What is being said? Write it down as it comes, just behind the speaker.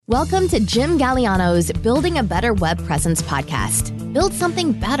Welcome to Jim Galliano's Building a Better Web Presence podcast. Build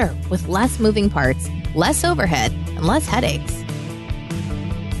something better with less moving parts, less overhead, and less headaches.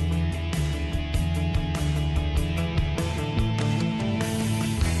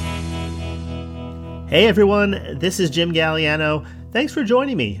 Hey everyone, this is Jim Galliano. Thanks for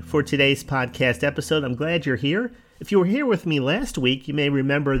joining me for today's podcast episode. I'm glad you're here. If you were here with me last week, you may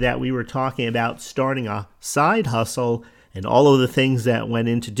remember that we were talking about starting a side hustle and all of the things that went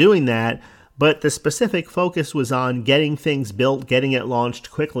into doing that, but the specific focus was on getting things built, getting it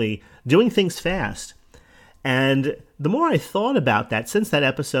launched quickly, doing things fast. And the more I thought about that since that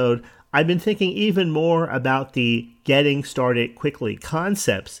episode, I've been thinking even more about the getting started quickly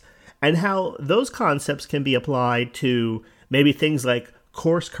concepts and how those concepts can be applied to maybe things like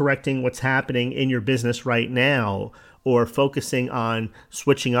course correcting what's happening in your business right now, or focusing on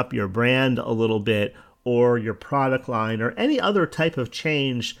switching up your brand a little bit, or your product line, or any other type of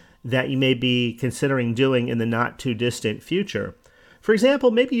change that you may be considering doing in the not too distant future. For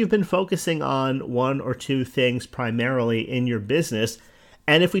example, maybe you've been focusing on one or two things primarily in your business,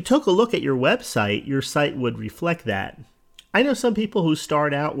 and if we took a look at your website, your site would reflect that. I know some people who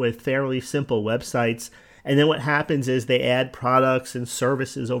start out with fairly simple websites, and then what happens is they add products and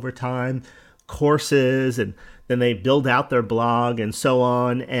services over time, courses, and then they build out their blog and so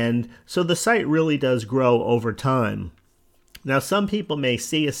on. And so the site really does grow over time. Now, some people may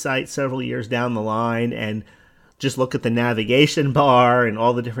see a site several years down the line and just look at the navigation bar and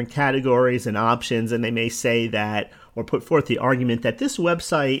all the different categories and options, and they may say that, or put forth the argument that this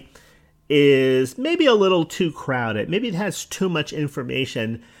website is maybe a little too crowded. Maybe it has too much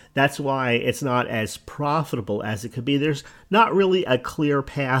information. That's why it's not as profitable as it could be. There's not really a clear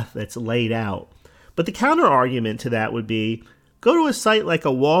path that's laid out. But the counter argument to that would be, go to a site like a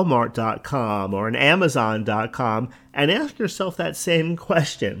Walmart.com or an Amazon.com and ask yourself that same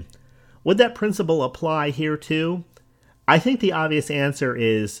question. Would that principle apply here too? I think the obvious answer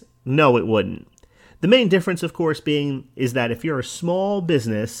is no, it wouldn't. The main difference, of course, is that if you're a small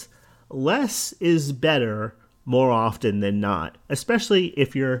business, less is better more often than not, especially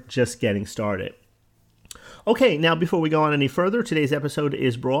if you're just getting started. Okay, now before we go on any further, today's episode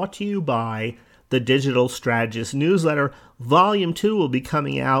is brought to you by the Digital Strategist Newsletter. Volume 2 will be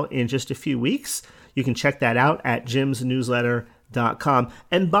coming out in just a few weeks. You can check that out at jimsnewsletter.com.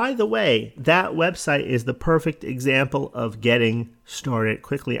 And by the way, that website is the perfect example of getting started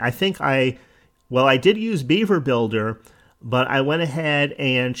quickly. I did use Beaver Builder, but I went ahead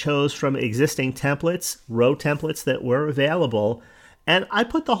and chose from existing templates, row templates that were available, and I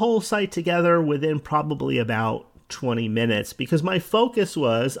put the whole site together within probably about 20 minutes because my focus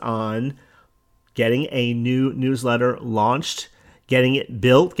was on getting a new newsletter launched, getting it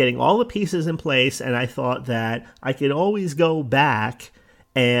built, getting all the pieces in place, and I thought that I could always go back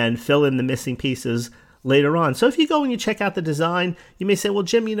and fill in the missing pieces later on. So if you go and you check out the design, you may say, well,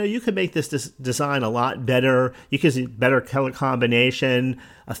 Jim, you could make this design a lot better. You could see better color combination,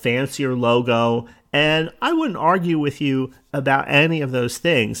 a fancier logo, and I wouldn't argue with you about any of those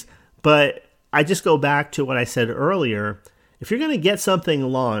things, but I just go back to what I said earlier. If you're going to get something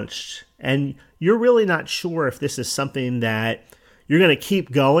launched and you're really not sure if this is something that you're going to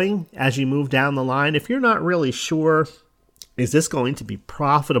keep going as you move down the line, if you're not really sure, is this going to be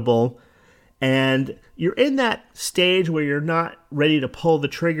profitable, and you're in that stage where you're not ready to pull the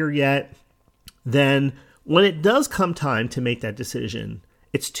trigger yet, then when it does come time to make that decision,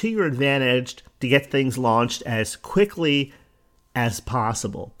 it's to your advantage to get things launched as quickly as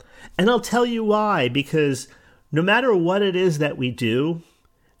possible. And I'll tell you why, because no matter what it is that we do,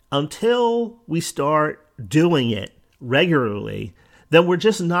 until we start doing it regularly, then we're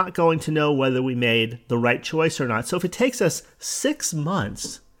just not going to know whether we made the right choice or not. So if it takes us 6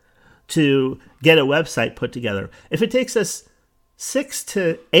 months to get a website put together, if it takes us 6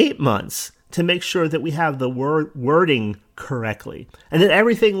 to 8 months to make sure that we have the wording correctly and that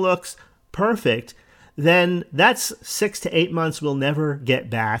everything looks perfect, then that's 6 to 8 months we'll never get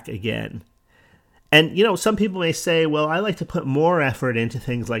back again. And, some people may say, well, I like to put more effort into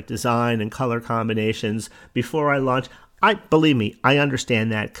things like design and color combinations before I launch. Believe me, I understand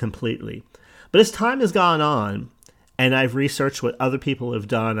that completely. But as time has gone on, and I've researched what other people have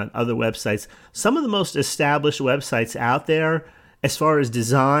done on other websites, some of the most established websites out there, as far as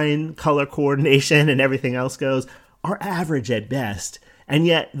design, color coordination, and everything else goes, are average at best. And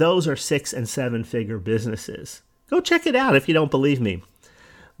yet those are 6- and 7-figure businesses. Go check it out if you don't believe me.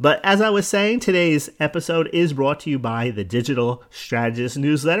 But as I was saying, today's episode is brought to you by the Digital Strategist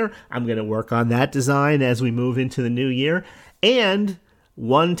Newsletter. I'm going to work on that design as we move into the new year. And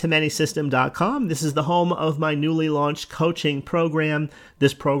one-to-many-system.com. This is the home of my newly launched coaching program.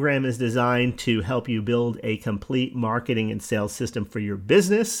 This program is designed to help you build a complete marketing and sales system for your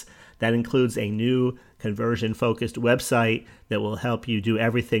business. That includes a new conversion-focused website that will help you do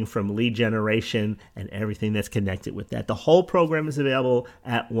everything from lead generation and everything that's connected with that. The whole program is available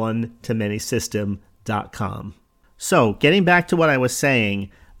at one-to-many-system.com. So, getting back to what I was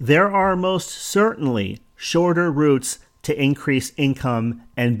saying, there are most certainly shorter routes to increase income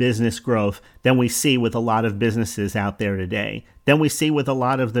and business growth than we see with a lot of businesses out there today, than we see with a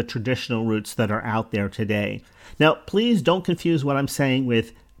lot of the traditional routes that are out there today. Now, please don't confuse what I'm saying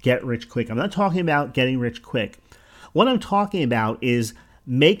with get rich quick. I'm not talking about getting rich quick. What I'm talking about is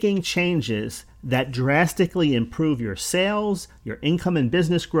making changes that drastically improve your sales, your income and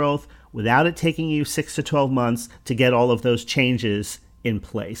business growth without it taking you 6 to 12 months to get all of those changes in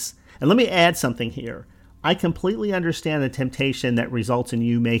place. And let me add something here. I completely understand the temptation that results in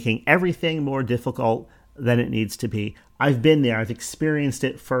you making everything more difficult than it needs to be. I've been there. I've experienced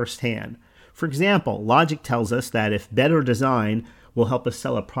it firsthand. For example, logic tells us that if better design will help us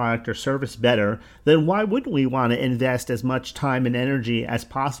sell a product or service better, then why wouldn't we want to invest as much time and energy as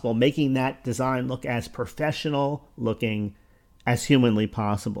possible making that design look as professional looking as humanly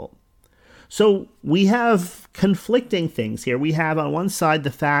possible? So we have conflicting things here. We have on one side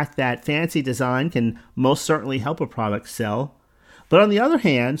the fact that fancy design can most certainly help a product sell, but on the other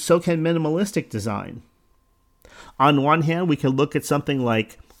hand, so can minimalistic design. On one hand, we could look at something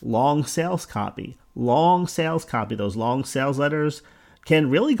like long sales copy. Long sales copy, those long sales letters, can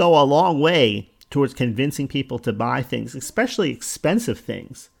really go a long way towards convincing people to buy things, especially expensive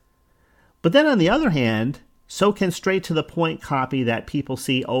things. But then on the other hand, so can straight to the point copy that people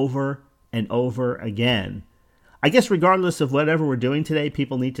see over and over again. I guess regardless of whatever we're doing today,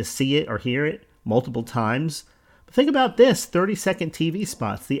 people need to see it or hear it multiple times. But think about this, 30-second TV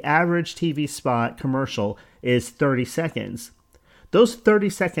spots. The average TV spot commercial is 30 seconds. Those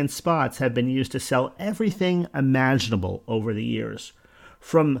 30-second spots have been used to sell everything imaginable over the years,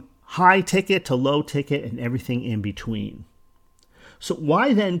 from high ticket to low ticket and everything in between. So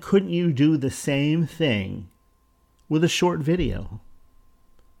why then couldn't you do the same thing with a short video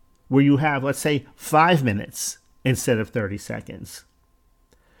where you have, let's say, 5 minutes instead of 30 seconds?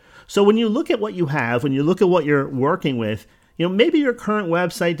 So when you look at what you have, when you look at what you're working with, maybe your current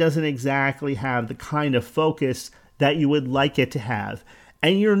website doesn't exactly have the kind of focus that you would like it to have.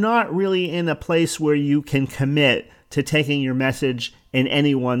 And you're not really in a place where you can commit to taking your message in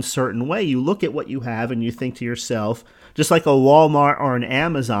any one certain way. You look at what you have and you think to yourself, just like a Walmart or an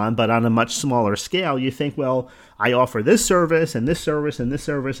Amazon, but on a much smaller scale, you think, well, I offer this service and this service and this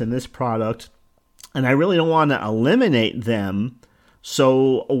service and this product, and I really don't want to eliminate them.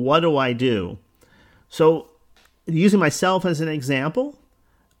 So what do I do? So using myself as an example,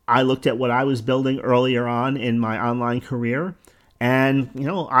 I looked at what I was building earlier on in my online career, and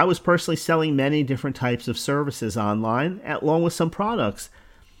I was personally selling many different types of services online along with some products.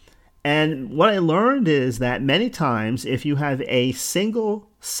 And what I learned is that many times if you have a single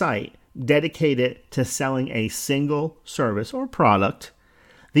site dedicated to selling a single service or product,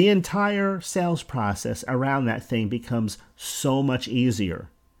 the entire sales process around that thing becomes so much easier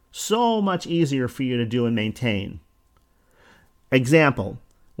for you to do and maintain. Example,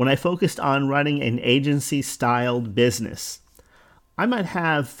 when I focused on running an agency-styled business, I might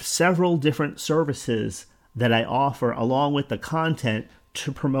have several different services that I offer along with the content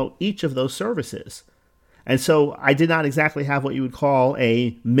to promote each of those services. And so I did not exactly have what you would call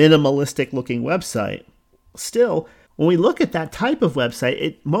a minimalistic looking website. Still, when we look at that type of website,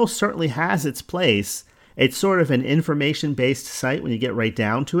 it most certainly has its place. It's sort of an information-based site when you get right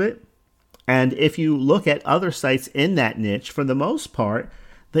down to it. And if you look at other sites in that niche, for the most part,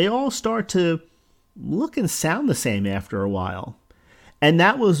 they all start to look and sound the same after a while. And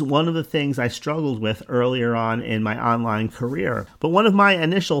that was one of the things I struggled with earlier on in my online career. But one of my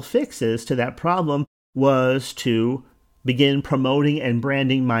initial fixes to that problem was to begin promoting and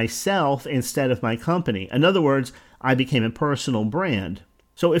branding myself instead of my company. In other words, I became a personal brand.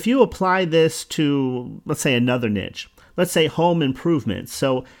 So if you apply this to, let's say, another niche, let's say home improvement.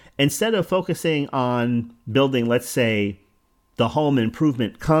 So instead of focusing on building, let's say, the home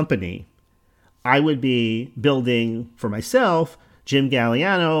improvement company, I would be building for myself Jim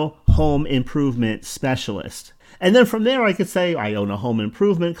Galliano, home improvement specialist. And then from there, I could say, I own a home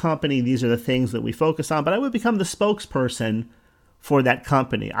improvement company. These are the things that we focus on. But I would become the spokesperson for that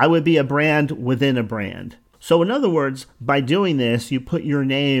company. I would be a brand within a brand. So in other words, by doing this, you put your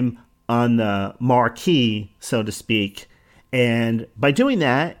name on the marquee, so to speak. And by doing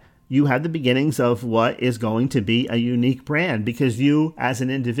that, you have the beginnings of what is going to be a unique brand, because you as an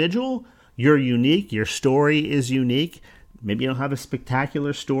individual, you're unique. Your story is unique. Maybe you don't have a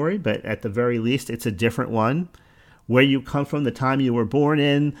spectacular story, but at the very least, it's a different one. Where you come from, the time you were born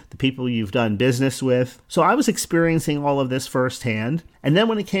in, the people you've done business with. So I was experiencing all of this firsthand. And then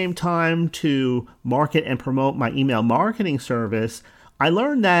when it came time to market and promote my email marketing service, I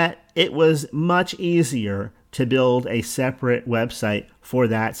learned that it was much easier to build a separate website for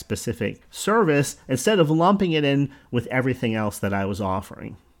that specific service instead of lumping it in with everything else that I was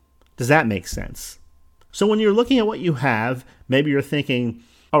offering. Does that make sense? So when you're looking at what you have, maybe you're thinking,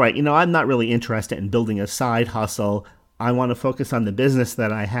 all right, I'm not really interested in building a side hustle. I want to focus on the business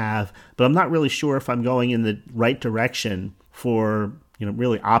that I have, but I'm not really sure if I'm going in the right direction for,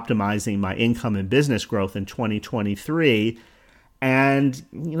 really optimizing my income and business growth in 2023. And,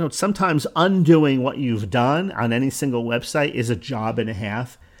 sometimes undoing what you've done on any single website is a job and a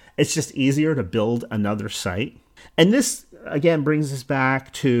half. It's just easier to build another site. And this, again, brings us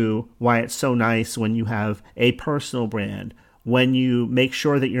back to why it's so nice when you have a personal brand, when you make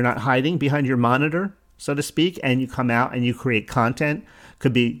sure that you're not hiding behind your monitor, so to speak, and you come out and you create content.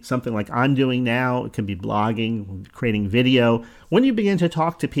 Could be something like I'm doing now. It could be blogging, creating video. When you begin to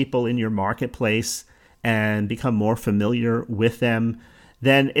talk to people in your marketplace and become more familiar with them,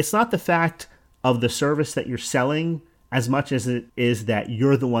 then it's not the fact of the service that you're selling as much as it is that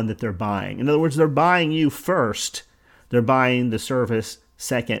you're the one that they're buying. In other words, they're buying you first. They're buying the service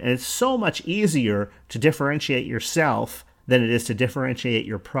second. And it's so much easier to differentiate yourself than it is to differentiate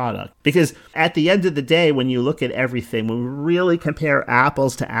your product. Because at the end of the day, when you look at everything, when we really compare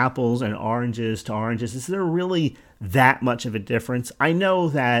apples to apples and oranges to oranges, is there really that much of a difference? I know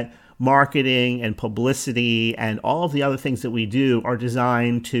that marketing and publicity and all of the other things that we do are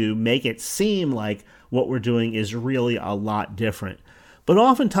designed to make it seem like what we're doing is really a lot different. But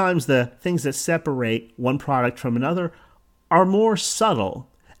oftentimes the things that separate one product from another are more subtle.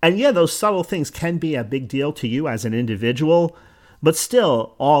 And yeah, those subtle things can be a big deal to you as an individual, but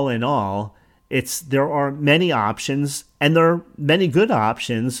still, all in all, there are many options, and there are many good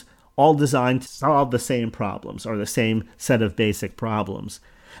options, all designed to solve the same problems or the same set of basic problems.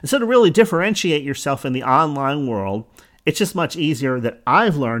 And so to really differentiate yourself in the online world, it's just much easier that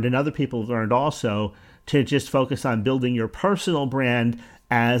I've learned, and other people have learned also, to just focus on building your personal brand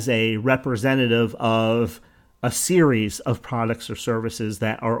as a representative of a series of products or services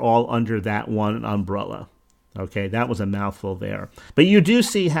that are all under that one umbrella. Okay, that was a mouthful there. But you do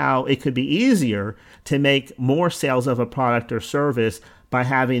see how it could be easier to make more sales of a product or service by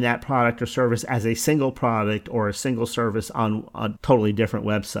having that product or service as a single product or a single service on a totally different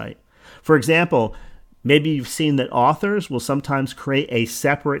website. For example, maybe you've seen that authors will sometimes create a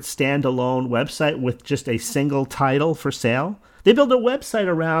separate standalone website with just a single title for sale. They build a website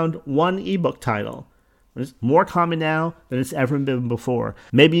around one ebook title. It's more common now than it's ever been before.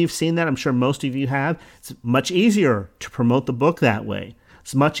 Maybe you've seen that. I'm sure most of you have. It's much easier to promote the book that way.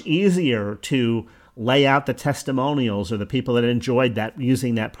 It's much easier to lay out the testimonials or the people that enjoyed that,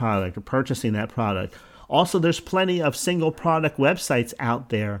 using that product or purchasing that product. Also, there's plenty of single product websites out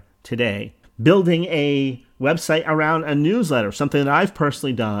there today. Building a website around a newsletter, something that I've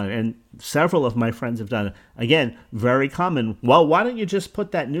personally done and several of my friends have done. Again, very common. Well, why don't you just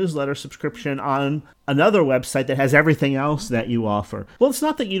put that newsletter subscription on another website that has everything else that you offer? Well, it's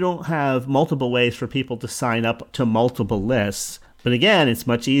not that you don't have multiple ways for people to sign up to multiple lists. But again, it's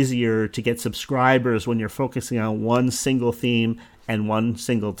much easier to get subscribers when you're focusing on one single theme and one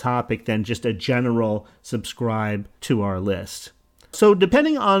single topic than just a general subscribe to our list. So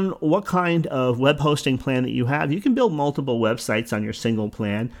depending on what kind of web hosting plan that you have, you can build multiple websites on your single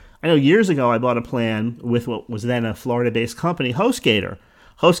plan. I know years ago I bought a plan with what was then a Florida-based company, HostGator.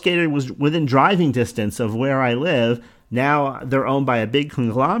 HostGator was within driving distance of where I live. Now they're owned by a big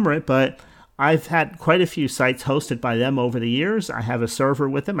conglomerate, but I've had quite a few sites hosted by them over the years. I have a server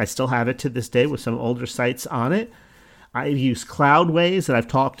with them. I still have it to this day with some older sites on it. I use Cloudways that I've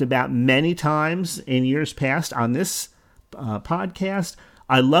talked about many times in years past on this podcast.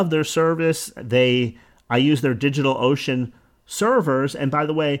 I love their service. I use their DigitalOcean servers. And by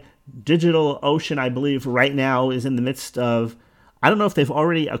the way, DigitalOcean, I believe right now is in the midst of, I don't know if they've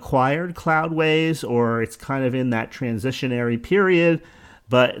already acquired Cloudways or it's kind of in that transitionary period,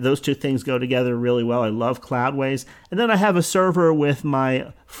 but those two things go together really well. I love Cloudways. And then I have a server with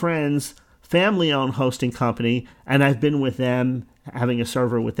my friend's family-owned hosting company, and I've been with them, having a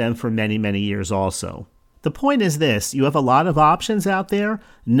server with them for many, many years also. The point is this: you have a lot of options out there,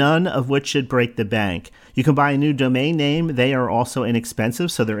 none of which should break the bank. You can buy a new domain name. They are also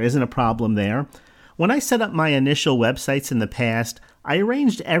inexpensive, so there isn't a problem there. When I set up my initial websites in the past, I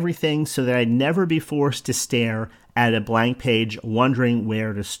arranged everything so that I'd never be forced to stare at a blank page wondering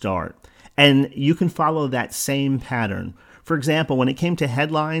where to start. And you can follow that same pattern. For example, when it came to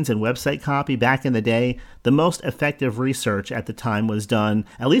headlines and website copy back in the day, the most effective research at the time was done,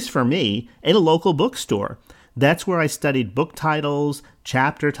 at least for me, in a local bookstore. That's where I studied book titles,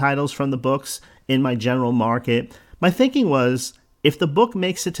 chapter titles from the books in my general market. My thinking was, if the book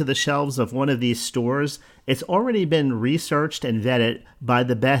makes it to the shelves of one of these stores, it's already been researched and vetted by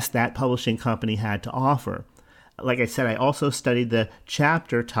the best that publishing company had to offer. Like I said, I also studied the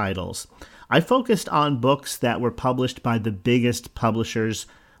chapter titles. I focused on books that were published by the biggest publishers,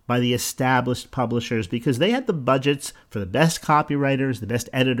 by the established publishers, because they had the budgets for the best copywriters, the best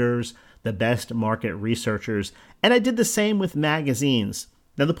editors, the best market researchers. And I did the same with magazines.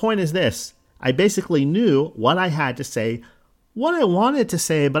 Now, the point is this. I basically knew what I had to say, what I wanted to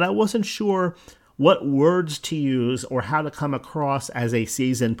say, but I wasn't sure what words to use or how to come across as a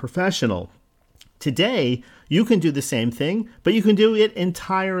seasoned professional. Today, you can do the same thing, but you can do it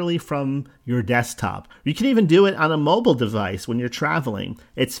entirely from your desktop. You can even do it on a mobile device when you're traveling.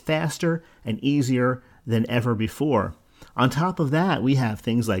 It's faster and easier than ever before. On top of that, we have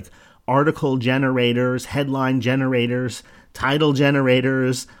things like article generators, headline generators, title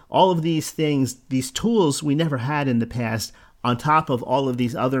generators, all of these things, these tools we never had in the past. On top of all of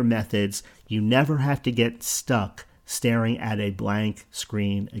these other methods, you never have to get stuck staring at a blank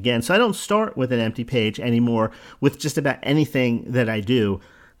screen again. So I don't start with an empty page anymore with just about anything that I do.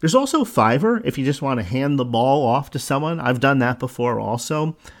 There's also Fiverr if you just want to hand the ball off to someone. I've done that before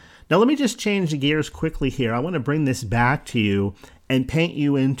also. Now let me just change the gears quickly here. I want to bring this back to you and paint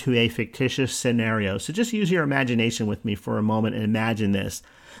you into a fictitious scenario. So just use your imagination with me for a moment and imagine this.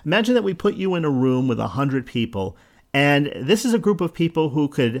 Imagine that we put you in a room with 100 people. And this is a group of people who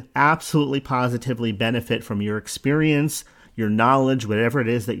could absolutely positively benefit from your experience, your knowledge, whatever it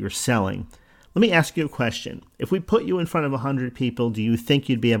is that you're selling. Let me ask you a question. If we put you in front of 100 people, do you think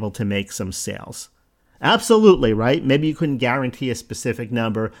you'd be able to make some sales? Absolutely, right? Maybe you couldn't guarantee a specific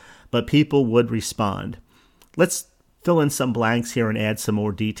number, but people would respond. Let's fill in some blanks here and add some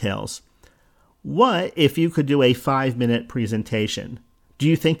more details. What if you could do a 5-minute presentation? Do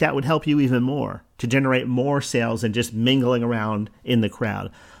you think that would help you even more to generate more sales than just mingling around in the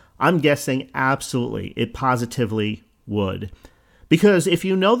crowd? I'm guessing absolutely, it positively would. Because if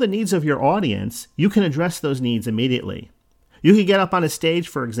you know the needs of your audience, you can address those needs immediately. You could get up on a stage,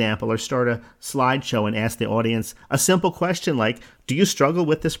 for example, or start a slideshow and ask the audience a simple question like, do you struggle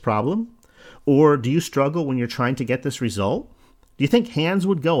with this problem? Or do you struggle when you're trying to get this result? Do you think hands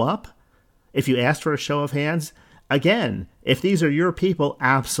would go up if you asked for a show of hands? Again, if these are your people,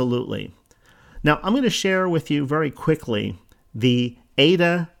 absolutely. Now, I'm going to share with you very quickly the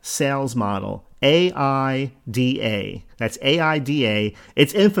AIDA sales model, AIDA. That's AIDA.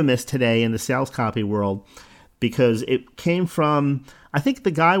 It's infamous today in the sales copy world because it came from, I think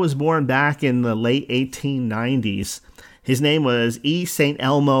the guy was born back in the late 1890s. His name was E. St.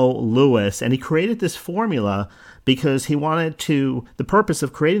 Elmo Lewis, and he created this formula because he wanted to, the purpose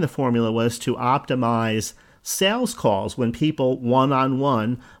of creating the formula was to optimize sales calls when people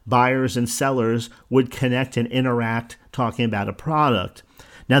one-on-one, buyers and sellers, would connect and interact talking about a product.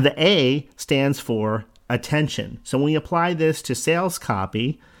 Now the A stands for attention. So when we apply this to sales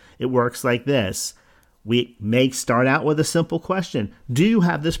copy, it works like this. We may start out with a simple question. Do you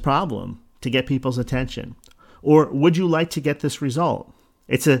have this problem to get people's attention? Or would you like to get this result?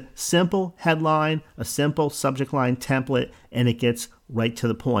 It's a simple headline, a simple subject line template, and it gets right to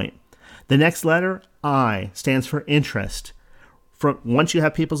the point. The next letter, I, stands for interest. Once you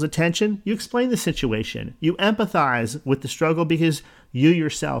have people's attention, you explain the situation. You empathize with the struggle because you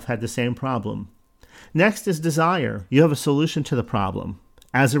yourself had the same problem. Next is desire. You have a solution to the problem.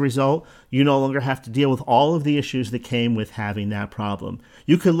 As a result, you no longer have to deal with all of the issues that came with having that problem.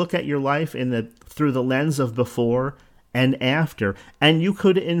 You could look at your life through the lens of before and after, and you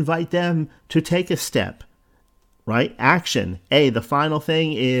could invite them to take a step, right? Action. A, the final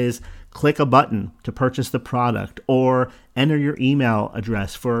thing is click a button to purchase the product, or enter your email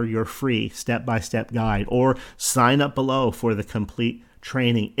address for your free step-by-step guide, or sign up below for the complete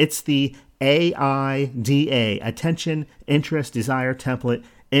training. It's the AIDA, attention, interest, desire template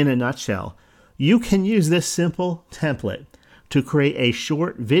in a nutshell. You can use this simple template to create a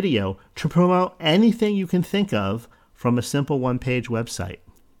short video to promote anything you can think of from a simple one-page website.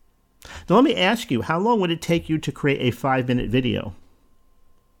 Now let me ask you, how long would it take you to create a 5-minute video?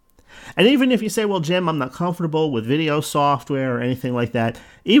 And even if you say, well, Jim, I'm not comfortable with video software or anything like that,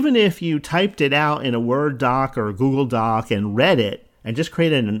 even if you typed it out in a Word doc or a Google Doc and read it and just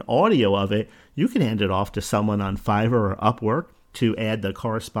created an audio of it, you can hand it off to someone on Fiverr or Upwork to add the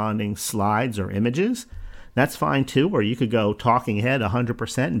corresponding slides or images. That's fine too, or you could go talking head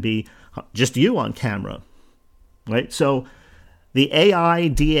 100% and be just you on camera, right? So the AI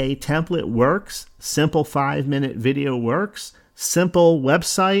DA template works. Simple 5-minute video works. Simple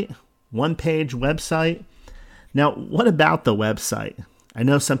website, one-page website. Now, what about the website? I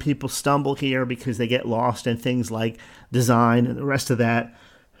know some people stumble here because they get lost in things like design and the rest of that.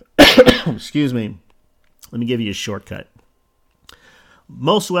 Excuse me. Let me give you a shortcut.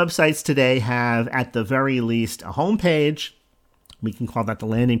 Most websites today have, at the very least, a home page. We can call that the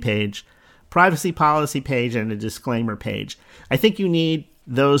landing page, privacy policy page, and a disclaimer page. I think you need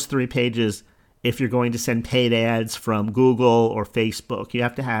those 3 pages if you're going to send paid ads from Google or Facebook. You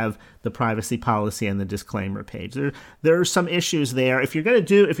have to have the privacy policy and the disclaimer page. There are some issues there. If you're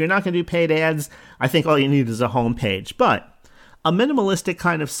not going to do paid ads, I think all you need is a home page. But a minimalistic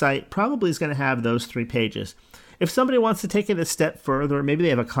kind of site probably is going to have those 3 pages. If somebody wants to take it a step further, maybe they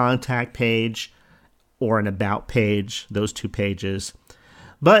have a contact page or an about page, those 2 pages.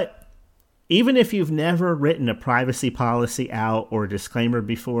 But even if you've never written a privacy policy out or a disclaimer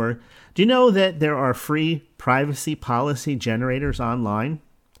before, do you know that there are free privacy policy generators online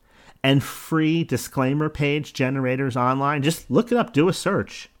and free disclaimer page generators online? Just look it up, do a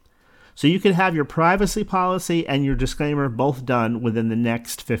search. So you can have your privacy policy and your disclaimer both done within the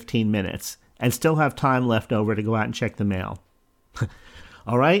next 15 minutes and still have time left over to go out and check the mail.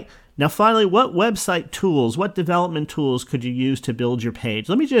 All right. Now, finally, what website tools, what development tools could you use to build your page?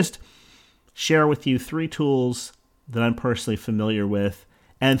 Let me just share with you 3 tools that I'm personally familiar with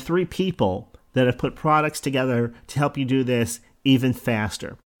and 3 people that have put products together to help you do this even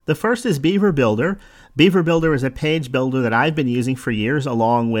faster. The first is Beaver Builder. Beaver Builder is a page builder that I've been using for years,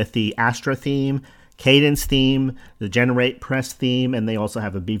 along with the Astra theme, Kadence theme, the GeneratePress theme, and they also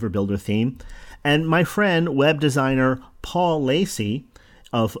have a Beaver Builder theme. And my friend, web designer Paul Lacey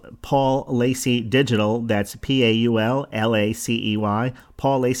of Paul Lacey Digital, that's PaulLacey,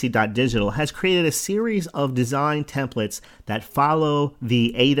 paullacey.digital, has created a series of design templates that follow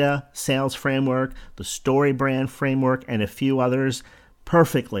the Ada sales framework, the StoryBrand framework, and a few others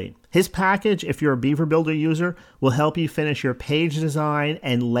perfectly. His package, if you're a Beaver Builder user, will help you finish your page design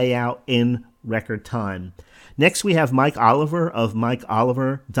and layout in record time. Next, we have Mike Oliver of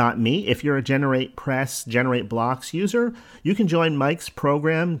MikeOliver.me. If you're a GeneratePress, GenerateBlocks user, you can join Mike's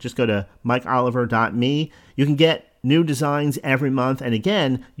program. Just go to MikeOliver.me. You can get new designs every month, and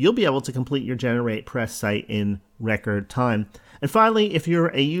again, you'll be able to complete your GeneratePress site in record time. And finally, if you're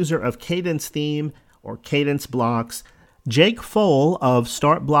a user of Kadence Theme or Kadence Blocks, Jake Foll of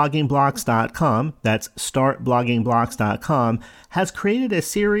StartBloggingBlocks.com, that's StartBloggingBlocks.com, has created a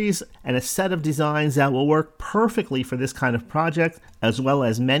series and a set of designs that will work perfectly for this kind of project, as well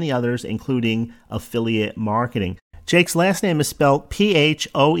as many others, including affiliate marketing. Jake's last name is spelled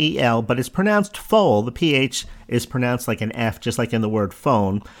P-H-O-E-L, but it's pronounced Foll. The P-H is pronounced like an F, just like in the word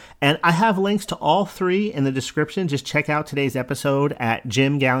phone. And I have links to all 3 in the description. Just check out today's episode at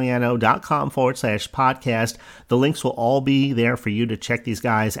jimgalliano.com/podcast. The links will all be there for you to check these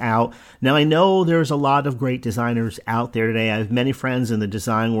guys out. Now, I know there's a lot of great designers out there today. I have many friends in the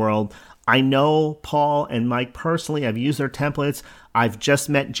design world. I know Paul and Mike personally. I've used their templates. I've just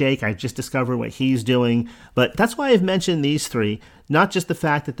met Jake. I've just discovered what he's doing. But that's why I've mentioned these 3. Not just the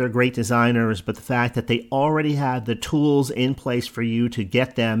fact that they're great designers, but the fact that they already have the tools in place for you to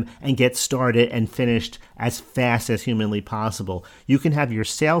get them and get started and finished as fast as humanly possible. You can have your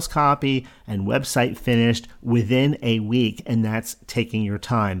sales copy and website finished within a week, and that's taking your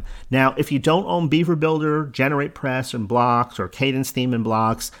time. Now, if you don't own Beaver Builder, GeneratePress and Blocks, or Kadence Theme and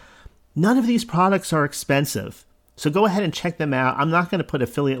Blocks, none of these products are expensive. So go ahead and check them out. I'm not going to put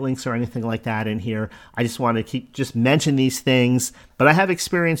affiliate links or anything like that in here. I just want to just mention these things. But I have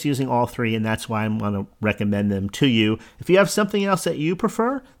experience using all 3, and that's why I want to recommend them to you. If you have something else that you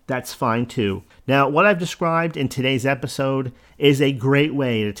prefer, that's fine too. Now, what I've described in today's episode is a great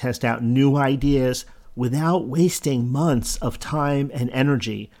way to test out new ideas without wasting months of time and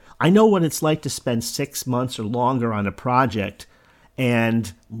energy. I know what it's like to spend 6 months or longer on a project.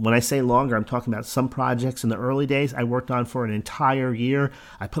 And when I say longer, I'm talking about some projects in the early days I worked on for an entire year.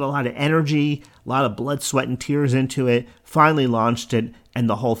 I put a lot of energy, a lot of blood, sweat, and tears into it, finally launched it, and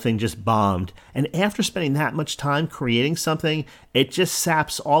the whole thing just bombed. And after spending that much time creating something, it just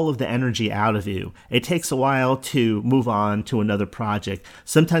saps all of the energy out of you. It takes a while to move on to another project.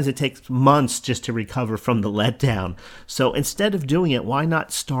 Sometimes it takes months just to recover from the letdown. So instead of doing it, why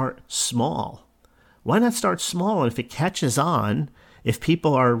not start small? Why not start small? And if it catches on, if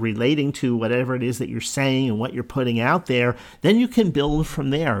people are relating to whatever it is that you're saying and what you're putting out there, then you can build from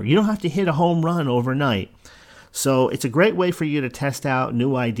there. You don't have to hit a home run overnight. So it's a great way for you to test out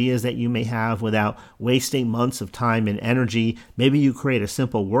new ideas that you may have without wasting months of time and energy. Maybe you create a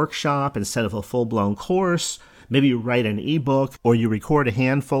simple workshop instead of a full-blown course. Maybe you write an ebook or you record a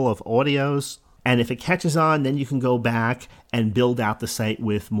handful of audios. And if it catches on, then you can go back and build out the site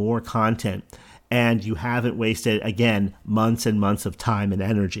with more content. And you haven't wasted, again, months and months of time and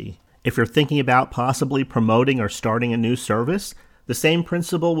energy. If you're thinking about possibly promoting or starting a new service, the same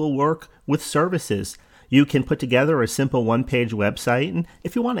principle will work with services. You can put together a simple one-page website, and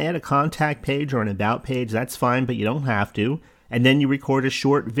if you want to add a contact page or an about page, that's fine, but you don't have to. And then you record a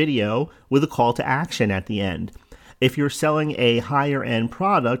short video with a call to action at the end. If you're selling a higher end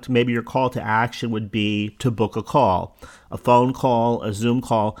product, maybe your call to action would be to book a call, a phone call, a Zoom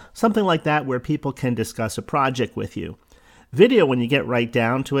call, something like that where people can discuss a project with you. Video, when you get right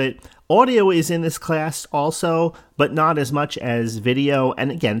down to it, audio is in this class also, but not as much as video. And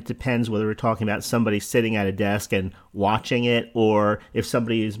again, it depends whether we're talking about somebody sitting at a desk and watching it, or if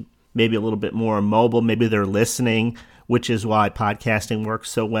somebody is maybe a little bit more mobile, maybe they're listening, which is why podcasting works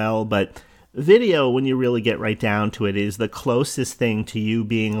so well. But video, when you really get right down to it, is the closest thing to you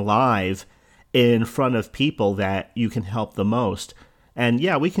being live in front of people that you can help the most. And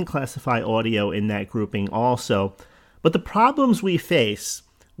yeah, we can classify audio in that grouping also. But the problems we face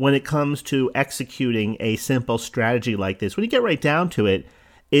when it comes to executing a simple strategy like this, when you get right down to it,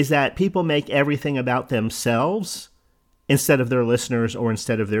 is that people make everything about themselves instead of their listeners or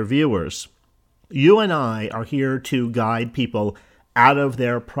instead of their viewers. You and I are here to guide people out of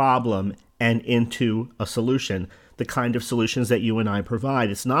their problem and into a solution, the kind of solutions that you and I provide.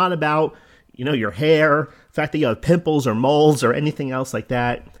 It's not about, your hair, the fact that you have pimples or moles or anything else like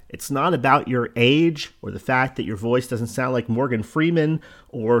that. It's not about your age or the fact that your voice doesn't sound like Morgan Freeman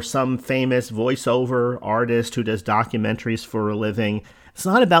or some famous voiceover artist who does documentaries for a living. It's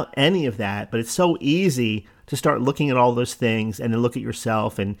not about any of that, but it's so easy to start looking at all those things and then look at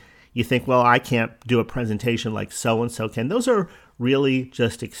yourself and you think, well, I can't do a presentation like so-and-so can. Those are really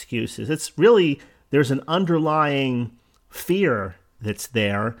just excuses. It's really, there's an underlying fear that's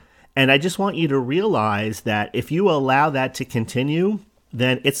there. And I just want you to realize that if you allow that to continue,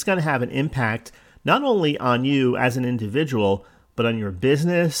 then it's going to have an impact not only on you as an individual, but on your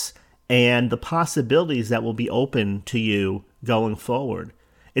business and the possibilities that will be open to you going forward.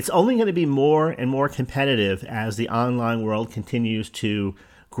 It's only going to be more and more competitive as the online world continues to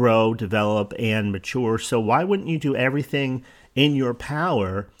grow, develop, and mature. So why wouldn't you do everything in your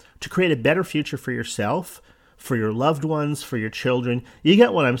power to create a better future for yourself, for your loved ones, for your children? You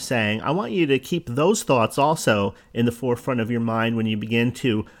get what I'm saying. I want you to keep those thoughts also in the forefront of your mind when you begin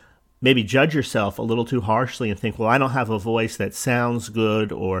to maybe judge yourself a little too harshly and think, well, I don't have a voice that sounds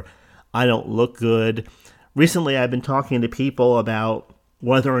good, or I don't look good. Recently, I've been talking to people about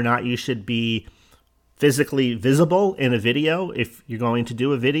whether or not you should be physically visible in a video if you're going to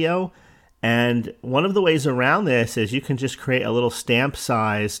do a video. And one of the ways around this is you can just create a little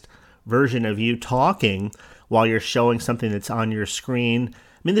stamp-sized version of you talking while you're showing something that's on your screen. I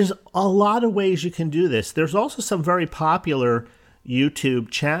mean, there's a lot of ways you can do this. There's also some very popular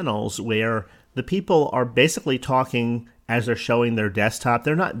YouTube channels where the people are basically talking as they're showing their desktop.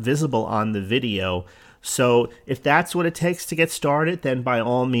 They're not visible on the video. So if that's what it takes to get started, then by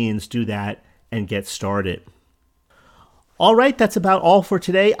all means do that and get started. All right, that's about all for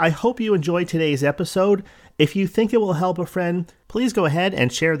today. I hope you enjoyed today's episode. If you think it will help a friend, please go ahead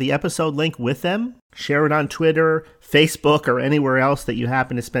and share the episode link with them. Share it on Twitter, Facebook, or anywhere else that you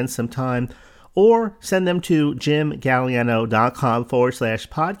happen to spend some time. Or send them to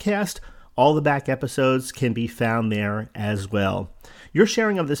jimgalliano.com/podcast. All the back episodes can be found there as well. Your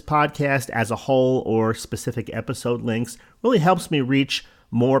sharing of this podcast as a whole or specific episode links really helps me reach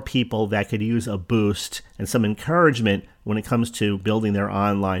more people that could use a boost and some encouragement when it comes to building their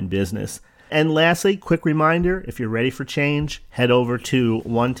online business. And lastly, quick reminder, if you're ready for change, head over to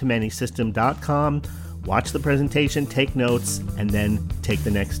one-to-many-system.com, watch the presentation, take notes, and then take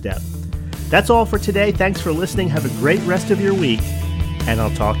the next step. That's all for today. Thanks for listening. Have a great rest of your week, and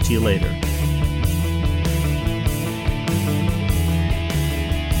I'll talk to you later.